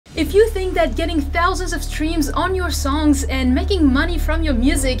If you think that getting thousands of streams on your songs and making money from your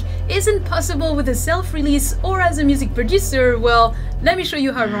music isn't possible with a self-release or as a music producer, well, let me show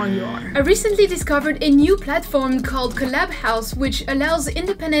you how wrong you are. I recently discovered a new platform called Collabhouse, which allows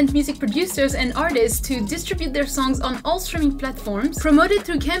independent music producers and artists to distribute their songs on all streaming platforms, promote it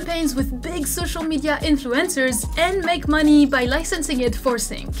through campaigns with big social media influencers, and make money by licensing it for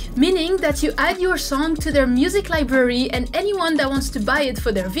sync. Meaning that you add your song to their music library and anyone that wants to buy it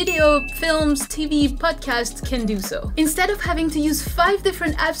for their video, films, TV, podcast can do so. Instead of having to use 5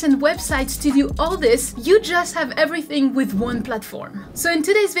 different apps and websites to do all this, you just have everything with one platform. So in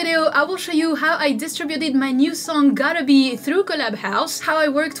today's video, I will show you how I distributed my new song Gotta Be through Collabhouse, how I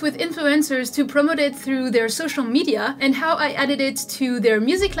worked with influencers to promote it through their social media, and how I added it to their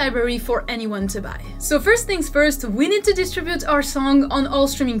music library for anyone to buy. So first things first, we need to distribute our song on all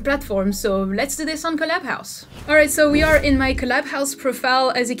streaming platforms, so let's do this on Collabhouse. Alright, so we are in my Collabhouse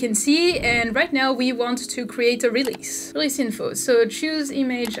profile as you can see, and right now we want to create a release. Release info, so choose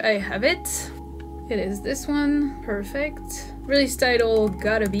image, I have it. It is this one, perfect. Release title,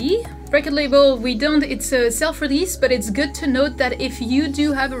 Gotta Be. Record label, we don't, it's a self-release, but it's good to note that if you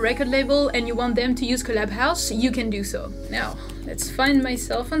do have a record label and you want them to use Collabhouse, you can do so. Now, let's find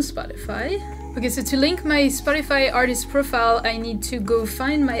myself on Spotify. Okay, so to link my Spotify artist profile, I need to go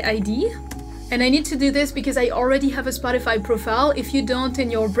find my ID. And I need to do this because I already have a Spotify profile. If you don't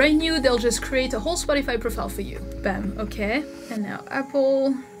and you're brand new, they'll just create a whole Spotify profile for you. Bam, okay. And now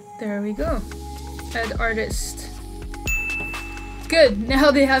Apple, there we go. Add artist. Good,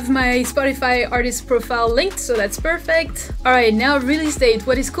 now they have my Spotify artist profile linked, so that's perfect. Alright, now release date.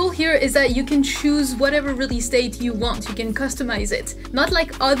 What is cool here is that you can choose whatever release date you want. You can customize it. Not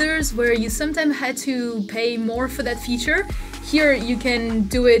like others where you sometimes had to pay more for that feature. Here you can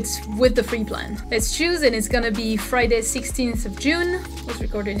do it with the free plan. Let's choose, and it's gonna be Friday 16th of June. It was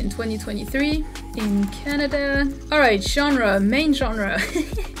recorded in 2023 in Canada. Alright, genre, main genre.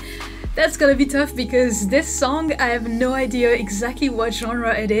 That's gonna be tough because this song, I have no idea exactly what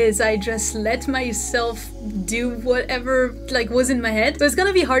genre it is. I just let myself do whatever was in my head. So it's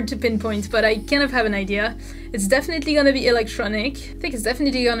gonna be hard to pinpoint, but I kind of have an idea. It's definitely gonna be electronic. I think it's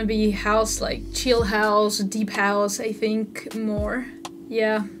definitely gonna be house, like chill house, deep house, I think more.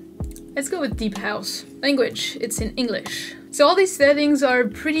 Yeah, let's go with deep house. Language, it's in English. So all these settings are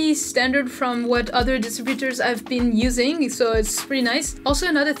pretty standard from what other distributors I've been using, so it's pretty nice. Also,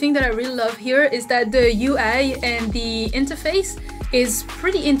 another thing that I really love here is that the UI and the interface is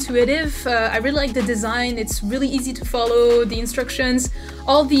pretty intuitive. I really like the design. It's really easy to follow the instructions.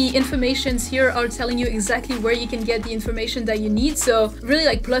 All the informations here are telling you exactly where you can get the information that you need, so really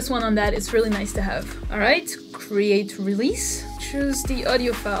like +1 on that. It's really nice to have. All right, create release. Choose the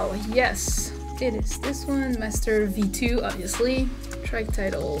audio file, yes. It is this one, master V2, obviously. Track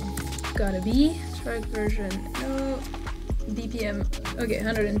title, Gotta Be. Track version, no. BPM, okay,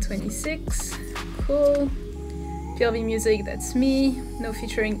 126, cool. PLV music, that's me. No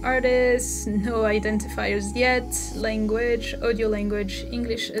featuring artists, no identifiers yet. Language, audio language,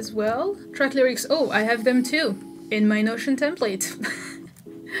 English as well. Track lyrics, oh, I have them too, in my Notion template.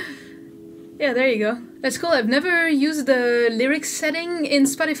 Yeah, there you go. That's cool. I've never used the lyrics setting in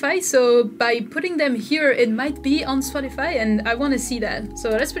Spotify, so by putting them here, it might be on Spotify, and I want to see that.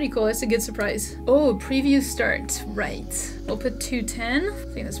 So that's pretty cool. That's a good surprise. Oh, preview start. Right. We'll put 210.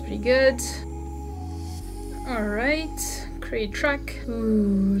 I think that's pretty good. All right. Create track.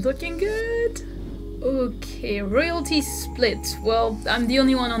 Ooh, looking good. Okay, royalty split. Well, I'm the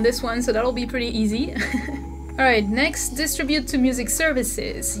only one on this one, so that'll be pretty easy. Alright, next, distribute to music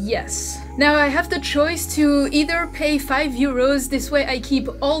services. Yes. Now I have the choice to either pay €5, this way I keep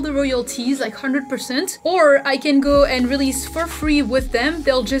all the royalties, like 100%, or I can go and release for free with them,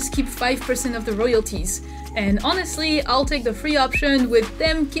 they'll just keep 5% of the royalties. And honestly, I'll take the free option with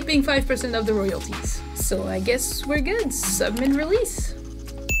them keeping 5% of the royalties. So I guess we're good. Submit release.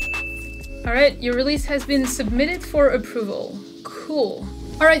 Alright, your release has been submitted for approval. Cool.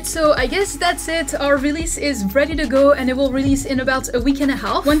 Alright, so I guess that's it. Our release is ready to go and it will release in about a week and a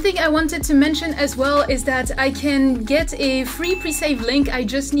half. One thing I wanted to mention as well is that I can get a free pre-save link. I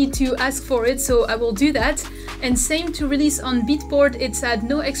just need to ask for it, so I will do that. And same to release on Beatport, it's at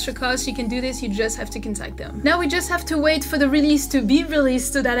no extra cost. You can do this, you just have to contact them. Now we just have to wait for the release to be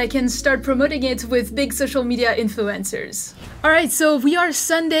released so that I can start promoting it with big social media influencers. Alright, so we are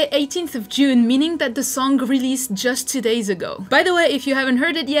Sunday 18th of June, meaning that the song released just 2 days ago. By the way, if you haven't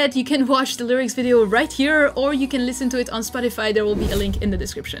heard it yet, you can watch the lyrics video right here, or you can listen to it on Spotify. There will be a link in the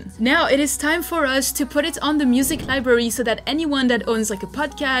description. Now it is time for us to put it on the music library so that anyone that owns like a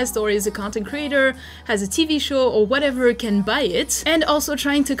podcast or is a content creator, has a TV show, show or whatever can buy it, and also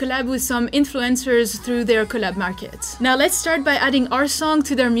trying to collab with some influencers through their collab market. Now let's start by adding our song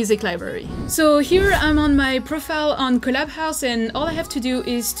to their music library. So here I'm on my profile on Collabhouse, and all I have to do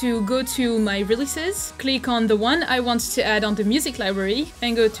is to go to my releases, click on the one I want to add on the music library,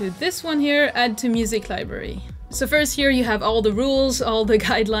 and go to this one here, add to music library. So first here you have all the rules, all the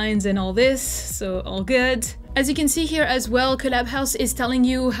guidelines and all this, so all good. As you can see here as well, Collabhouse is telling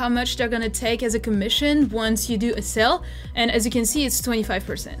you how much they're gonna take as a commission once you do a sale, and as you can see it's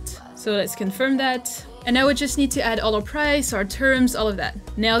 25%. So let's confirm that. And now we just need to add all our price, our terms, all of that.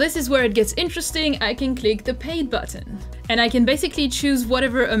 Now this is where it gets interesting. I can click the paid button and I can basically choose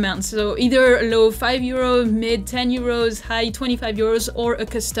whatever amount. So either low 5 euro, mid 10 euros, high 25 euros, or a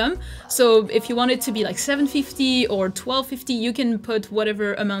custom. So if you want it to be like 750 or 1250, you can put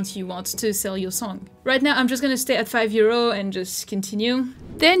whatever amount you want to sell your song. Right now I'm just gonna stay at 5 euro and just continue.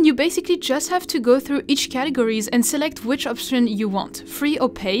 Then you basically just have to go through each categories and select which option you want, free or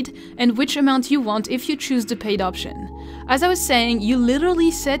paid, and which amount you want if you choose the paid option. As I was saying, you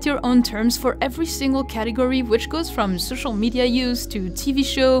literally set your own terms for every single category, which goes from social media use to TV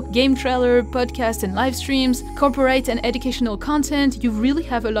show, game trailer, podcast and live streams, corporate and educational content. You really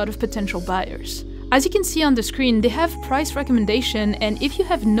have a lot of potential buyers. As you can see on the screen, they have price recommendation, and if you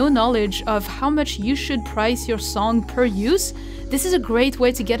have no knowledge of how much you should price your song per use, this is a great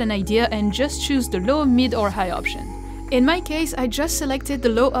way to get an idea and just choose the low, mid or high option. In my case, I just selected the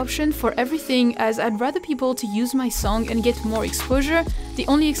low option for everything as I'd rather people to use my song and get more exposure. The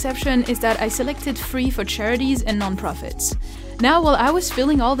only exception is that I selected free for charities and non-profits. Now, while I was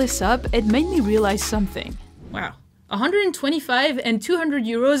filling all this up, it made me realize something. Wow, 125 and 200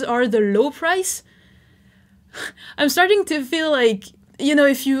 euros are the low price? I'm starting to feel like, you know,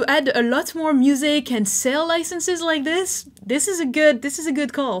 if you add a lot more music and sell licenses like this is a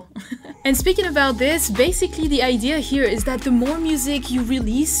good call. And speaking about this, basically the idea here is that the more music you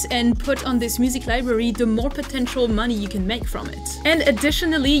release and put on this music library, the more potential money you can make from it. And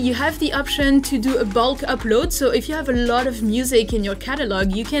additionally, you have the option to do a bulk upload, so if you have a lot of music in your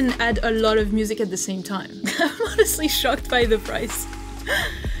catalog, you can add a lot of music at the same time. I'm honestly shocked by the price.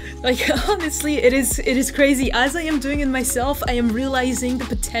 Like, honestly, it is crazy. As I am doing it myself, I am realizing the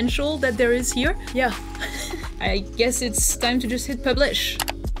potential that there is here. Yeah, I guess it's time to just hit publish.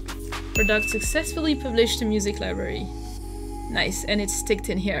 Product successfully published to music library. Nice, and it's ticked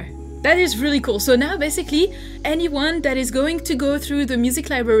in here. That is really cool. So now basically anyone that is going to go through the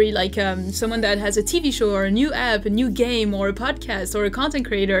music library, like someone that has a TV show or a new app, a new game or a podcast or a content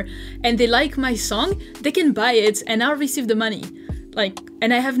creator, and they like my song, they can buy it and I'll receive the money. Like,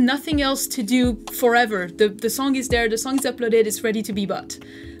 and I have nothing else to do forever. The song is there, the song is uploaded, it's ready to be bought.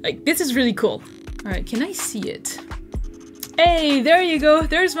 Like, this is really cool. All right, can I see it? Hey, there you go.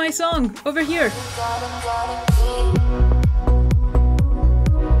 There's my song over here.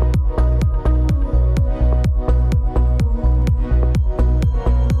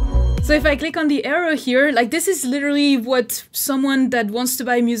 So if I click on the arrow here, like this is literally what someone that wants to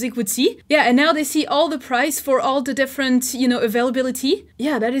buy music would see. Yeah, and now they see all the price for all the different, you know, availability.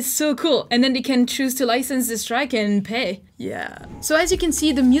 Yeah, that is so cool. And then they can choose to license this track and pay. Yeah. So as you can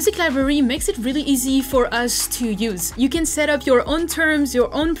see, the music library makes it really easy for us to use. You can set up your own terms,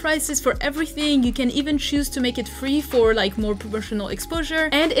 your own prices for everything. You can even choose to make it free for like more promotional exposure,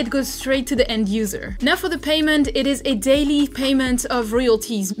 and it goes straight to the end user. Now for the payment, it is a daily payment of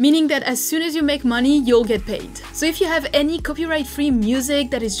royalties, meaning that as soon as you make money, you'll get paid. So if you have any copyright-free music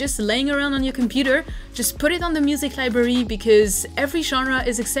that is just laying around on your computer, just put it on the music library because every genre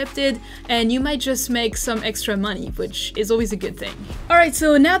is accepted and you might just make some extra money, which is always a good thing. Alright,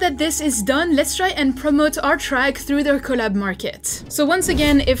 so now that this is done, let's try and promote our track through their collab market. So once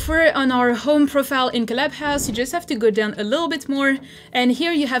again, if we're on our home profile in Collabhouse, you just have to go down a little bit more, and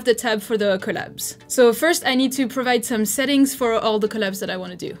here you have the tab for the collabs. So first I need to provide some settings for all the collabs that I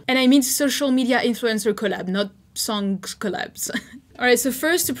want to do. And I mean social media influencer collab, not songs collabs. Alright, so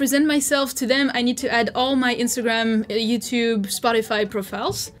first to present myself to them, I need to add all my Instagram, YouTube, Spotify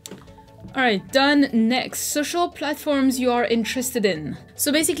profiles. Alright, done. Next, social platforms you are interested in.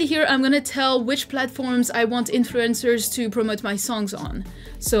 So basically here I'm gonna tell which platforms I want influencers to promote my songs on.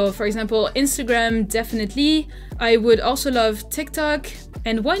 So for example, Instagram, definitely. I would also love TikTok,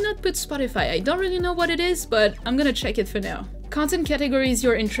 and why not put Spotify? I don't really know what it is, but I'm gonna check it for now. Content categories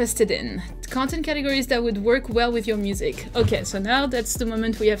you're interested in. Content categories that would work well with your music. Okay, so now that's the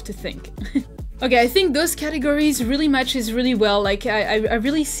moment we have to think. Okay, I think those categories really matches really well. Like I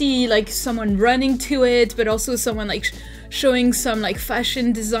really see like someone running to it, but also someone like showing some like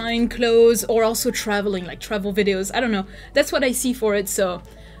fashion design clothes, or also traveling, like travel videos. I don't know. That's what I see for it, so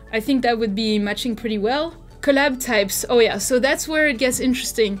I think that would be matching pretty well. Collab types. Oh yeah, so that's where it gets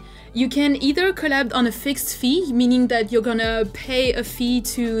interesting. You can either collab on a fixed fee, meaning that you're gonna pay a fee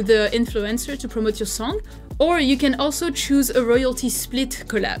to the influencer to promote your song, or you can also choose a royalty split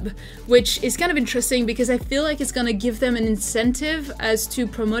collab, which is kind of interesting because I feel like it's gonna give them an incentive as to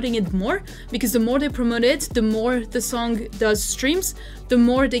promoting it more, because the more they promote it, the more the song does streams, the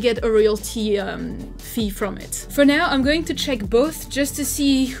more they get a royalty fee from it. For now, I'm going to check both just to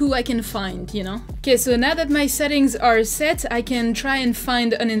see who I can find, you know? Okay, so now that my settings are set, I can try and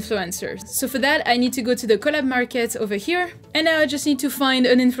find an influencer. So for that, I need to go to the collab market over here, and now I just need to find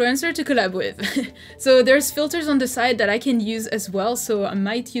an influencer to collab with. So there's filters on the side that I can use as well, so I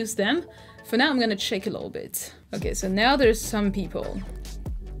might use them. For now, I'm gonna check a little bit. Okay, so now there's some people.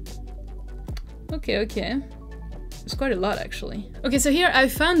 Okay. It's quite a lot, actually. Okay, so here I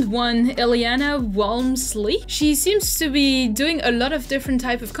found one, Eliana Walmsley. She seems to be doing a lot of different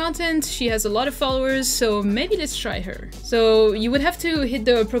type of content. She has a lot of followers, so maybe let's try her. So you would have to hit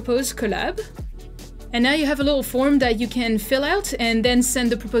the propose collab. And now you have a little form that you can fill out and then send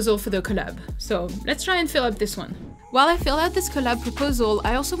the proposal for the collab. So let's try and fill out this one. While I fill out this collab proposal,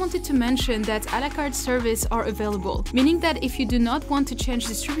 I also wanted to mention that a la carte services are available, meaning that if you do not want to change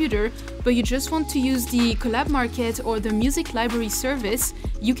distributor, but you just want to use the collab market or the music library service,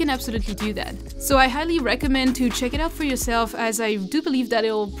 you can absolutely do that. So I highly recommend to check it out for yourself, as I do believe that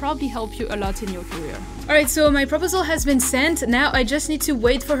it'll probably help you a lot in your career. Alright, so my proposal has been sent. Now I just need to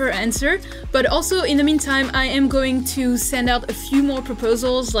wait for her answer, but also in the meantime I am going to send out a few more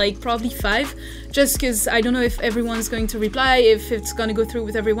proposals, like probably 5, just because I don't know if everyone's going to reply, if it's gonna go through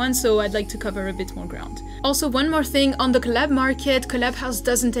with everyone, so I'd like to cover a bit more ground. Also, one more thing, on the collab market, Collab House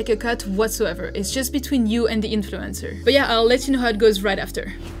doesn't take a cut whatsoever. It's just between you and the influencer. But yeah, I'll let you know how it goes right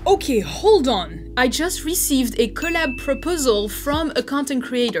after. Okay, hold on. I just received a collab proposal from a content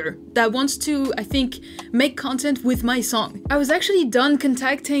creator that wants to, I think, make content with my song. I was actually done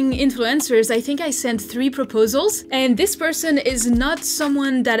contacting influencers. I think I sent 3 proposals, and this person is not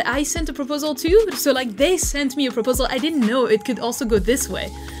someone that I sent a proposal to. So like, they sent me a proposal. I didn't know it could also go this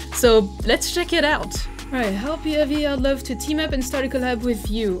way. So let's check it out. Alright, help you, Evie. I'd love to team up and start a collab with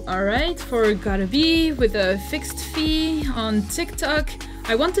you. Alright, for Gotta Be, with a fixed fee on TikTok.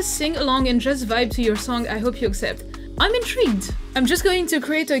 I want to sing along and just vibe to your song. I hope you accept. I'm intrigued. I'm just going to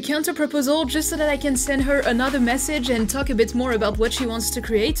create a counter proposal just so that I can send her another message and talk a bit more about what she wants to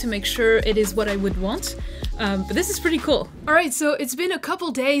create to make sure it is what I would want. But this is pretty cool. Alright, so it's been a couple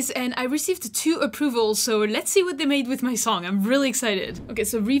days and I received 2 approvals, so let's see what they made with my song. I'm really excited. Okay,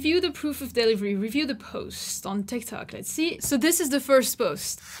 so review the proof of delivery, review the post on TikTok. Let's see. So this is the first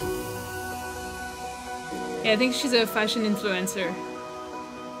post. Yeah, I think she's a fashion influencer.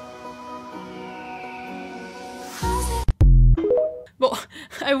 Well,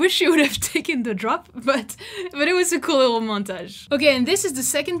 I wish she would have taken the drop, but it was a cool little montage. Okay, and this is the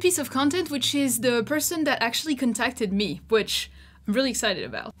second piece of content, which is the person that actually contacted me, which I'm really excited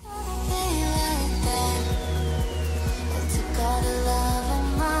about.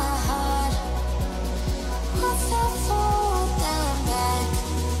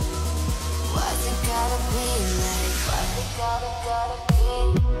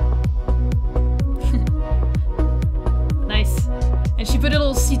 Nice. And she put a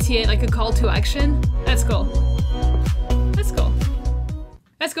little CTA, like a call to action. That's cool. That's cool.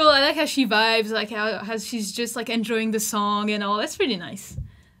 That's cool. I like how she vibes, like how she's just like enjoying the song and all. That's pretty nice.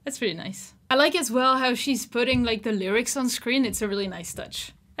 That's pretty nice. I like as well how she's putting like the lyrics on screen. It's a really nice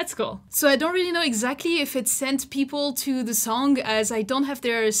touch. That's cool. So I don't really know exactly if it sent people to the song, as I don't have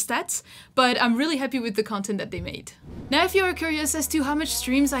their stats, but I'm really happy with the content that they made. Now, if you are curious as to how much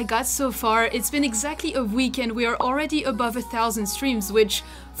streams I got so far, it's been exactly a week and we are already above 1,000 streams, which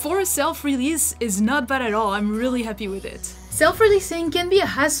for a self-release is not bad at all. I'm really happy with it. Self-releasing can be a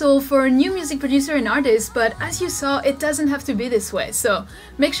hassle for a new music producer and artist, but as you saw, it doesn't have to be this way. So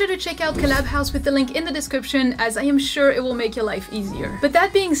make sure to check out Collab House with the link in the description, as I am sure it will make your life easier. But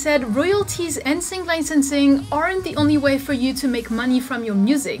that being said, royalties and sync licensing aren't the only way for you to make money from your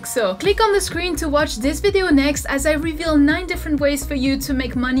music. So click on the screen to watch this video next, as I reveal 9 different ways for you to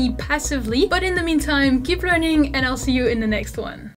make money passively. But in the meantime, keep learning and I'll see you in the next one.